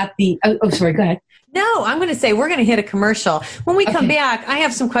I got the, sorry, go ahead. No, I'm going to say we're going to hit a commercial. When we come back, I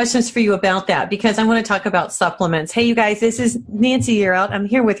have some questions for you about that because I want to talk about supplements. Hey, you guys, this is Nancy Yearout. I'm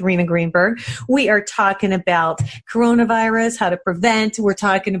here with Rena Greenberg. We are talking about coronavirus, how to prevent. We're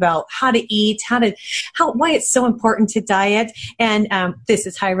talking about how to eat, why it's so important to diet. And this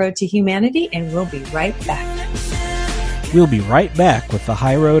is High Road to Humanity, and we'll be right back. We'll be right back with the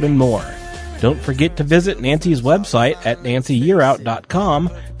High Road and more. Don't forget to visit Nancy's website at nancyyearout.com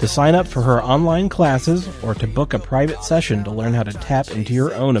to sign up for her online classes or to book a private session to learn how to tap into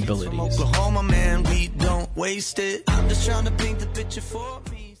your own abilities.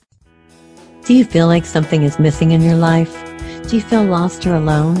 Do you feel like something is missing in your life? Do you feel lost or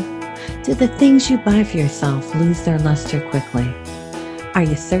alone? Do the things you buy for yourself lose their luster quickly? Are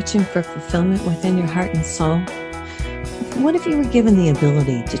you searching for fulfillment within your heart and soul? What if you were given the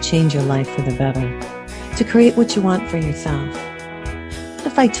ability to change your life for the better, to create what you want for yourself? What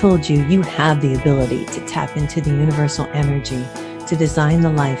if I told you you have the ability to tap into the universal energy to design the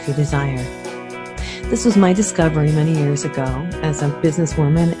life you desire? This was my discovery many years ago. As a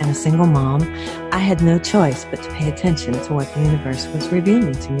businesswoman and a single mom, I had no choice but to pay attention to what the universe was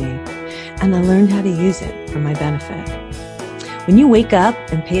revealing to me, and I learned how to use it for my benefit. When you wake up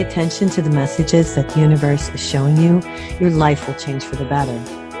and pay attention to the messages that the universe is showing you, your life will change for the better.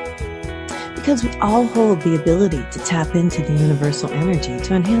 Because we all hold the ability to tap into the universal energy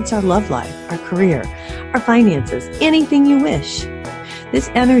to enhance our love life, our career, our finances, anything you wish.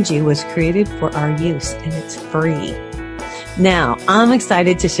 This energy was created for our use, and it's free. Now, I'm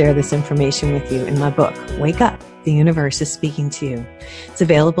excited to share this information with you in my book, Wake Up, The Universe is Speaking to You. It's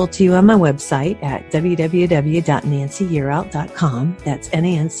available to you on my website at www.nancyyearout.com. That's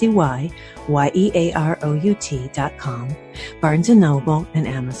NancyYearout.com, Barnes & Noble, and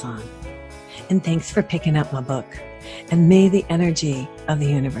Amazon. And thanks for picking up my book. And may the energy of the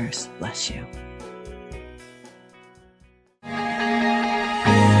universe bless you.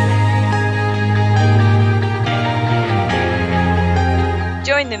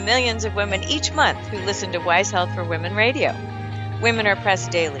 Join the millions of women each month who listen to Wise Health for Women Radio. Women are pressed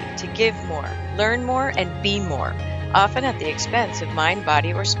daily to give more, learn more, and be more, often at the expense of mind,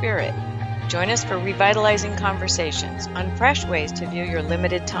 body, or spirit. Join us for revitalizing conversations on fresh ways to view your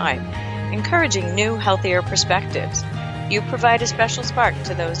limited time, encouraging new, healthier perspectives. You provide a special spark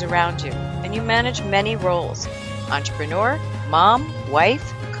to those around you, and you manage many roles: entrepreneur, mom,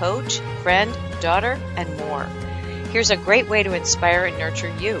 wife, coach, friend, daughter, and more. Here's a great way to inspire and nurture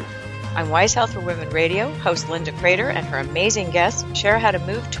you. On Wise Health for Women Radio, host Linda Crater and her amazing guests share how to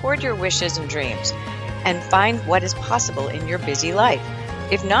move toward your wishes and dreams and find what is possible in your busy life.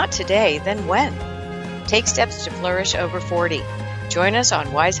 If not today, then when? Take steps to flourish over 40. Join us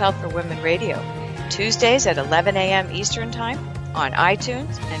on Wise Health for Women Radio, Tuesdays at 11 a.m. Eastern Time, on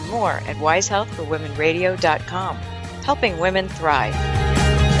iTunes, and more at wisehealthforwomenradio.com, helping women thrive.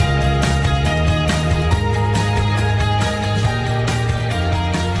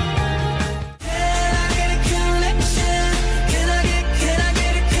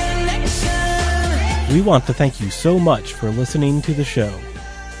 We want to thank you so much for listening to the show.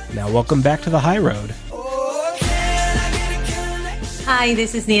 Now welcome back to the High Road. Hi,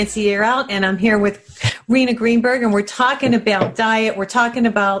 this is Nancy Yearout, and I'm here with Rena Greenberg, and we're talking about diet. We're talking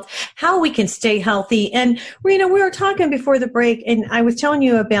about how we can stay healthy. And Rena, we were talking before the break, and I was telling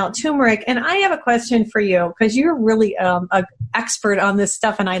you about turmeric, and I have a question for you because you're really an expert on this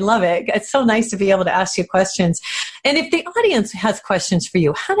stuff, and I love it. It's so nice to be able to ask you questions. And if the audience has questions for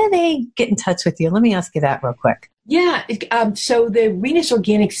you, how do they get in touch with you? Let me ask you that real quick. Yeah. So the Rena's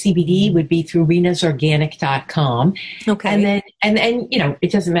Organic CBD would be through renasorganic.com. Okay. And then,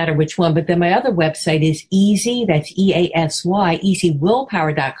 it doesn't matter which one, but then my other website is Easy, that's EASY,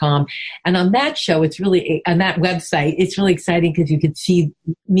 easywillpower.com. And on that show, on that website, it's really exciting because you can see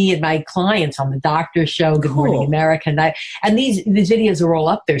me and my clients on the Doctor Show, Good Morning America. And these videos are all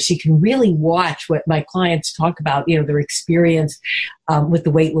up there. So you can really watch what my clients talk about, their experience with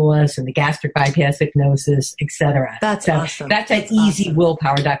the weight loss and the gastric bypass hypnosis, etc. That's awesome. That's at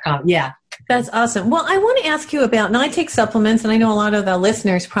easywillpower.com. Yeah. That's awesome. Well, I want to ask you about, now I take supplements, and I know a lot of the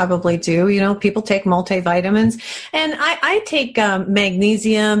listeners probably do. People take multivitamins, and I take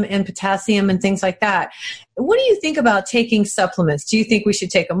magnesium and potassium and things like that. What do you think about taking supplements? Do you think we should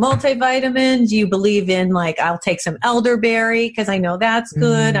take a multivitamin? Do you believe in, I'll take some elderberry because I know that's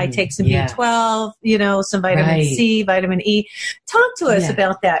good. I take some B12, some vitamin C, vitamin E. Talk to us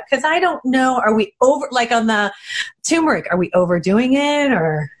about that, because I don't know. Are we over, on the turmeric, are we overdoing it,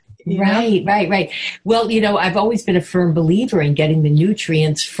 or... Right. Well, I've always been a firm believer in getting the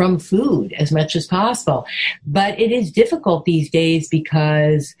nutrients from food as much as possible. But it is difficult these days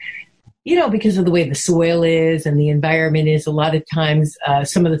because of the way the soil is and the environment is. A lot of times,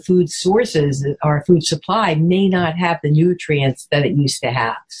 some of the food sources, our food supply, may not have the nutrients that it used to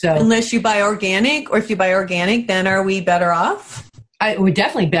have. So unless you buy organic, or if you buy organic, then are we better off? We're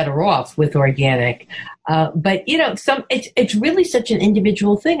definitely better off with organic. But it's really such an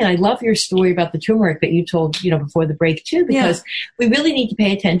individual thing. And I love your story about the turmeric that you told, before the break too, because we really need to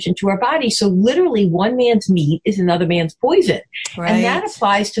pay attention to our body. So literally one man's meat is another man's poison. Right. And that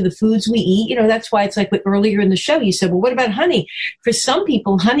applies to the foods we eat. That's why it's like earlier in the show, you said, well, what about honey? For some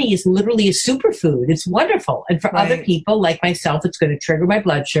people, honey is literally a superfood. It's wonderful. And for other people like myself, it's going to trigger my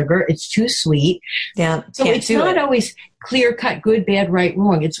blood sugar. It's too sweet. Yeah. So it's not always clear cut, good, bad, right,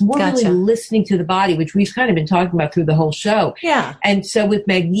 wrong. It's more really listening to the body, which we've kind of been talking about through the whole show. Yeah. And so with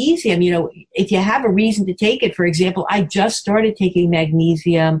magnesium, if you have a reason to take it, for example, I just started taking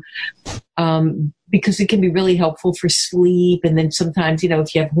magnesium, because it can be really helpful for sleep. And then sometimes,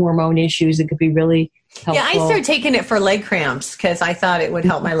 if you have hormone issues, it could be really helpful. Yeah, I started taking it for leg cramps because I thought it would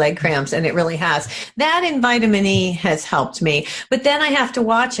help my leg cramps, and it really has. That and vitamin E has helped me. But then I have to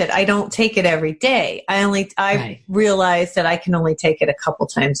watch it. I don't take it every day. I realized that I can only take it a couple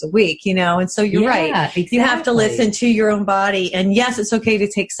times a week, and so you're right. Exactly. You have to listen to your own body. And yes, it's okay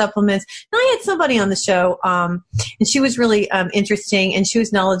to take supplements. And I had somebody on the show, and she was really interesting, and she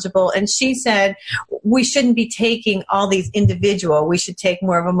was knowledgeable, and she said we shouldn't be taking all these individual. We should take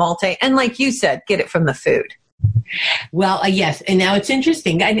more of a multi. And like you said, get it from the food. Well, yes. And now it's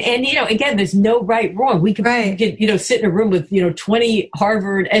interesting. And again, there's no right, wrong. We could, sit in a room with, 20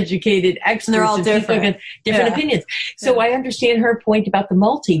 Harvard educated experts. And they're all different. Different opinions. So I understand her point about the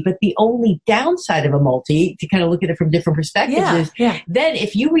multi, but the only downside of a multi, to kind of look at it from different perspectives, is then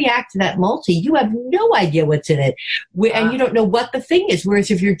if you react to that multi, you have no idea what's in it. And you don't know what the thing is.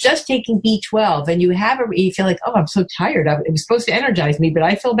 Whereas if you're just taking B12 and you feel like, oh, I'm so tired. It was supposed to energize me, but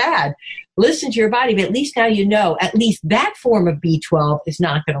I feel bad. Listen to your body, but at least now you know at least that form of B12 is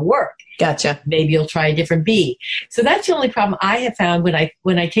not going to work. Gotcha. Maybe you'll try a different B. So that's the only problem I have found when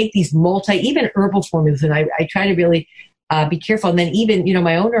I take these even herbal formulas, and I try to really be careful. And then even,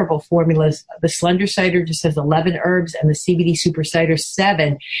 my own herbal formulas, the Slender Cider just has 11 herbs and the CBD Super Cider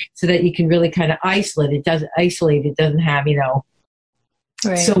 7, so that you can really kind of isolate. It doesn't isolate. It doesn't have,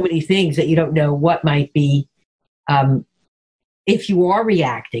 so many things that you don't know what might be, if you are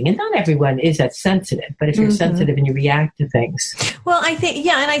reacting, and not everyone is that sensitive, but if you're sensitive and you react to things. Well, I think,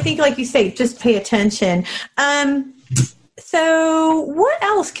 and I think, like you say, just pay attention. So what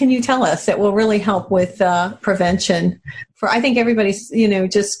else can you tell us that will really help with prevention? I think everybody's,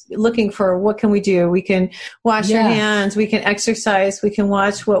 just looking for what can we do? We can wash our hands. We can exercise. We can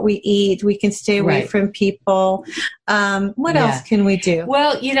watch what we eat. We can stay away from people. What else can we do?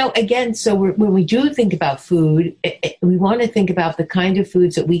 Well, again, so when we do think about food, we want to think about the kind of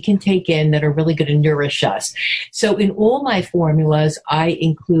foods that we can take in that are really going to nourish us. So in all my formulas, I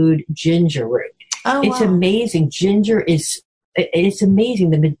include ginger root. Oh, it's amazing. Ginger it's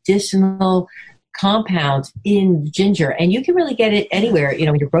amazing, the medicinal compounds in ginger, and you can really get it anywhere,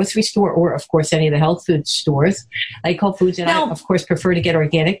 in your grocery store, or of course any of the health food stores like Whole Foods. And I of course prefer to get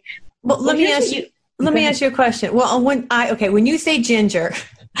organic. Well, let me ask you a question. Well, when you say ginger,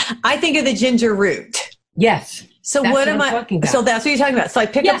 I think of the ginger root. Yes. So what am I talking about? So that's what you're talking about. So I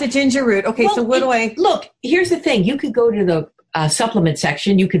pick up the ginger root. Okay, so what do I... Look, here's the thing. You could go to supplement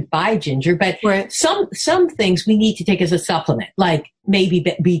section, you could buy ginger, but some things we need to take as a supplement, like maybe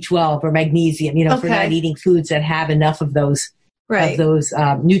B12 or magnesium, if we're not eating foods that have enough of those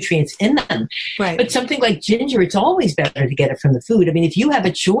nutrients in them. Right. But something like ginger, it's always better to get it from the food. I mean, if you have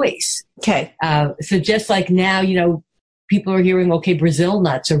a choice. Okay. So just like now, people are hearing, Brazil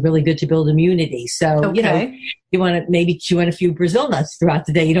nuts are really good to build immunity. So, you want to maybe chew on a few Brazil nuts throughout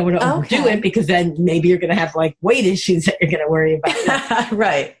the day. You don't want to overdo it because then maybe you're going to have like weight issues that you're going to worry about.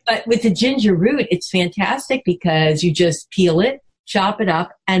 Right. But with the ginger root, it's fantastic because you just peel it, chop it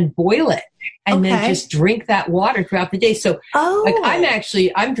up, and boil it. And then just drink that water throughout the day. So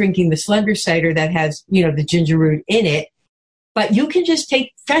I'm drinking the Slender cider that has, the ginger root in it. But you can just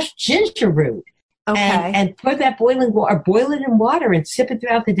take fresh ginger root and put that boiling water, boil it in water and sip it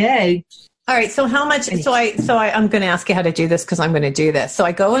throughout the day. All right. So how much? I'm going to ask you how to do this because I'm going to do this. So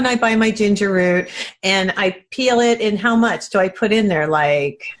I go and I buy my ginger root and I peel it. And how much do I put in there,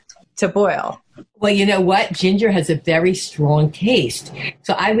 like to boil? Well, you know what? Ginger has a very strong taste.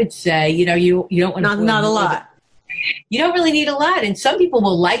 So I would say, you don't want to not a lot. You don't really need a lot. And some people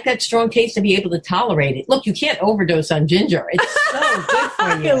will like that strong taste and be able to tolerate it. Look, you can't overdose on ginger. It's so good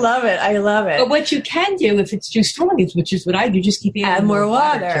for you. I love it. But what you can do if it's too strong, which is what I do, just keep adding more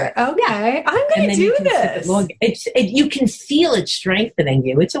water. Okay. I'm going to do this. You can feel it strengthening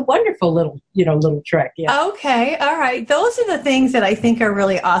you. It's a wonderful little trick. Yeah. Okay. All right. Those are the things that I think are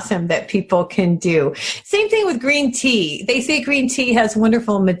really awesome that people can do. Same thing with green tea. They say green tea has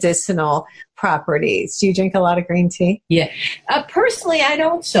wonderful medicinal properties. Do you drink a lot of green tea? Yeah. Personally, I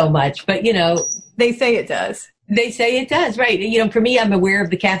don't so much, but they say it does. They say it does, right? For me, I'm aware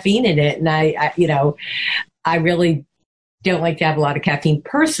of the caffeine in it, and I really don't like to have a lot of caffeine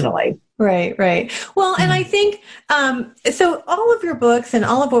personally. Right. Well, and I think, so all of your books and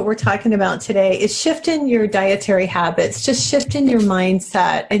all of what we're talking about today is shifting your dietary habits, just shifting your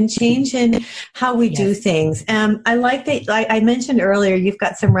mindset and changing how we do things. I like that. I mentioned earlier, you've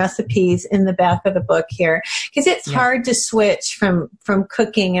got some recipes in the back of the book here because it's hard to switch from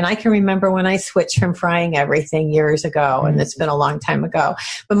cooking. And I can remember when I switched from frying everything years ago, and it's been a long time ago,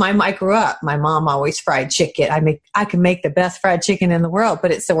 but I grew up, my mom always fried chicken. I can make the best fried chicken in the world,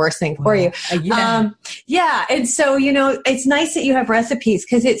 but it's the worst thing for you. And so, it's nice that you have recipes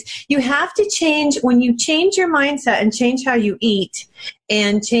because you have to change when you change your mindset and change how you eat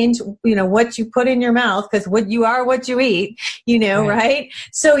and change, what you put in your mouth because what you are, what you eat, right?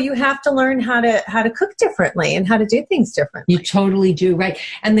 So you have to learn how to cook differently and how to do things differently. You totally do. Right.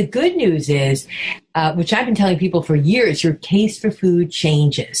 And the good news is, which I've been telling people for years, your taste for food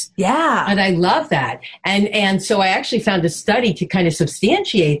changes. Yeah. And I love that. And so I actually found a study to kind of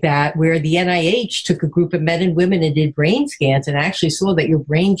substantiate that where the NIH took a group of men and women and did brain scans and actually saw that your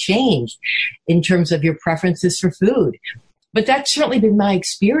brain changed in terms of your preferences for food. But that's certainly been my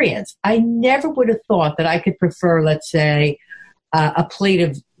experience. I never would have thought that I could prefer, let's say, a plate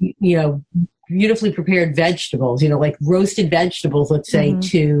of, beautifully prepared vegetables, like roasted vegetables, let's say,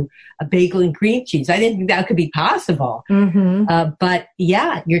 to a bagel and cream cheese. I didn't think that could be possible. But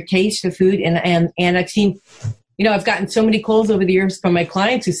yeah, your taste for food. And I've seen, I've gotten so many calls over the years from my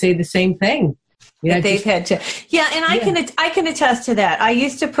clients who say the same thing. They've had to. Yeah, and I can attest to that. I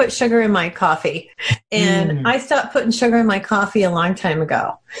used to put sugar in my coffee, and I stopped putting sugar in my coffee a long time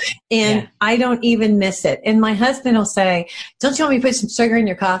ago. And I don't even miss it. And my husband will say, "Don't you want me to put some sugar in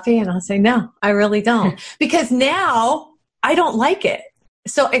your coffee?" And I'll say, "No, I really don't." Because now I don't like it.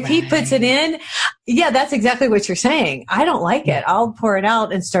 So if he puts it in, that's exactly what you're saying. I don't like it. I'll pour it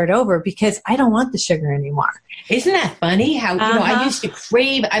out and start over because I don't want the sugar anymore. Isn't that funny how, I used to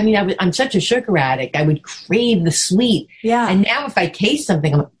crave, I'm such a sugar addict. I would crave the sweet. Yeah. And now if I taste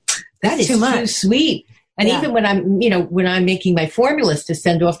something, I'm like, that is too sweet. And even when I'm making my formulas to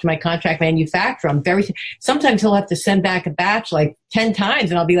send off to my contract manufacturer, sometimes he'll have to send back a batch like 10 times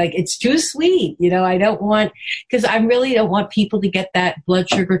and I'll be like, it's too sweet. Because I really don't want people to get that blood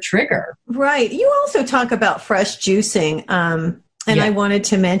sugar trigger. Right. You also talk about fresh juicing. I wanted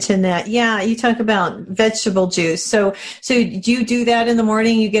to mention that. Yeah, you talk about vegetable juice. So do you do that in the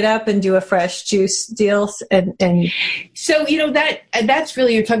morning? You get up and do a fresh juice deal, and so that's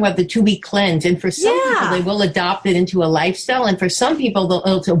really, you're talking about the 2-week cleanse. And for some people, they will adopt it into a lifestyle, and for some people,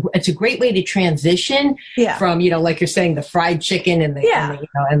 it's a great way to transition from like you're saying, the fried chicken and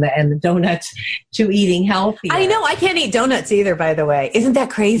the donuts to eating healthy. I know I can't eat donuts either. By the way, isn't that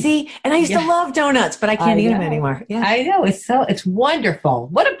crazy? And I used to love donuts, but I can't eat them anymore. Yeah, I know it's wonderful.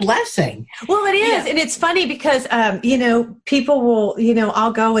 What a blessing. Well, it is. And it's funny because, people will,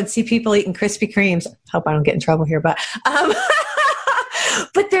 I'll go and see people eating Krispy Kremes. Hope I don't get in trouble here, but,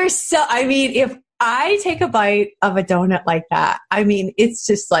 but there's if I take a bite of a donut like that, I mean, it's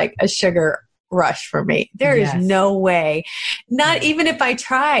just like a sugar rush for me. There is no way. Not even if I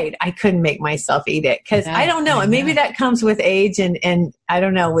tried, I couldn't make myself eat it because I don't know. And maybe that comes with age and I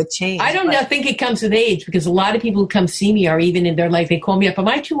don't know, with change. I don't think it comes with age because a lot of people who come see me are even in their life. They call me up, am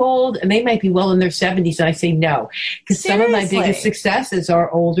I too old? And they might be well in their 70s. And I say no. Because some of my biggest successes are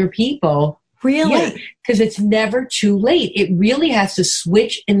older people. Really? Because it's never too late. It really has to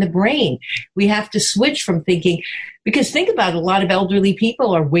switch in the brain. We have to switch from thinking, because think about it, a lot of elderly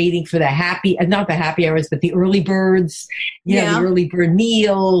people are waiting for not the happy hours, but the early birds, the early bird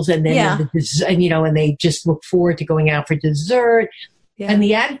meals, and then and they just look forward to going out for dessert. Yeah. And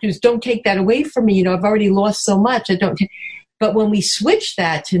the attitudes, don't take that away from me. I've already lost so much. But when we switch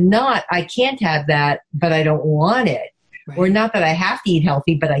that to I can't have that, but I don't want it. Right. Or not that I have to eat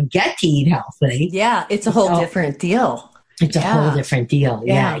healthy, but I get to eat healthy. Yeah, it's a whole different deal. It's a whole different deal.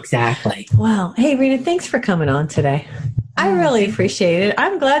 Yeah, exactly. Wow. Hey, Rena, thanks for coming on today. I really appreciate it.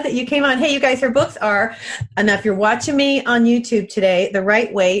 I'm glad that you came on. Hey, you guys, her books are, and if you're watching me on YouTube today, The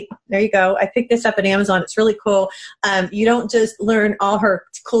Right Weight, there you go. I picked this up at Amazon. It's really cool. You don't just learn all her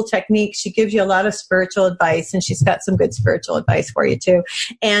cool techniques. She gives you a lot of spiritual advice, and she's got some good spiritual advice for you too.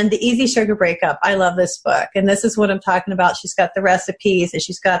 And The Easy Sugar Breakup. I love this book. And this is what I'm talking about. She's got the recipes and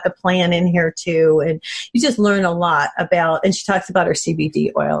she's got the plan in here too. And you just learn a lot about, and she talks about her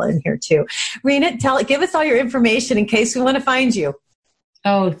CBD oil in here too. Rena, give us all your information in case we want to find you.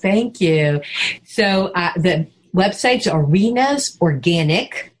 Oh, thank you. So the websites are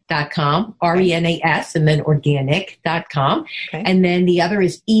renasorganic.com, RENAS, and then organic.com. Okay. And then the other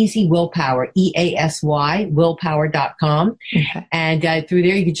is Easy Willpower, EASY, willpower.com. Okay. And through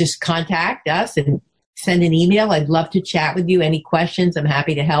there, you can just contact us and send an email. I'd love to chat with you. Any questions, I'm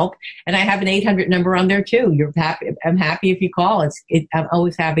happy to help. And I have an 800 number on there too. I'm happy if you call. I'm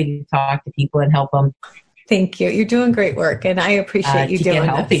always happy to talk to people and help them. Thank you. You're doing great work, and I appreciate you doing get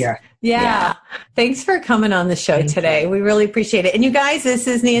healthier. This. Yeah. Thanks for coming on the show today. We really appreciate it. And you guys, this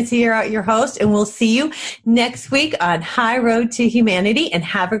is Nancy Yearout, your host, and we'll see you next week on High Road to Humanity, and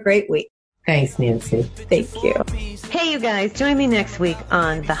have a great week. Thanks, Nancy. Thank you. Hey, you guys, join me next week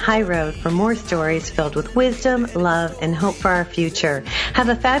on The High Road for more stories filled with wisdom, love, and hope for our future. Have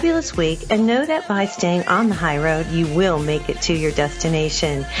a fabulous week, and know that by staying on the high road, you will make it to your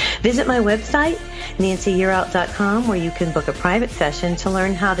destination. Visit my website, nancyyearout.com, where you can book a private session to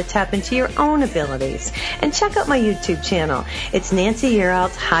learn how to tap into your own abilities. And check out my YouTube channel. It's Nancy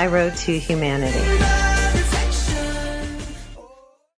Yearout's High Road to Humanity.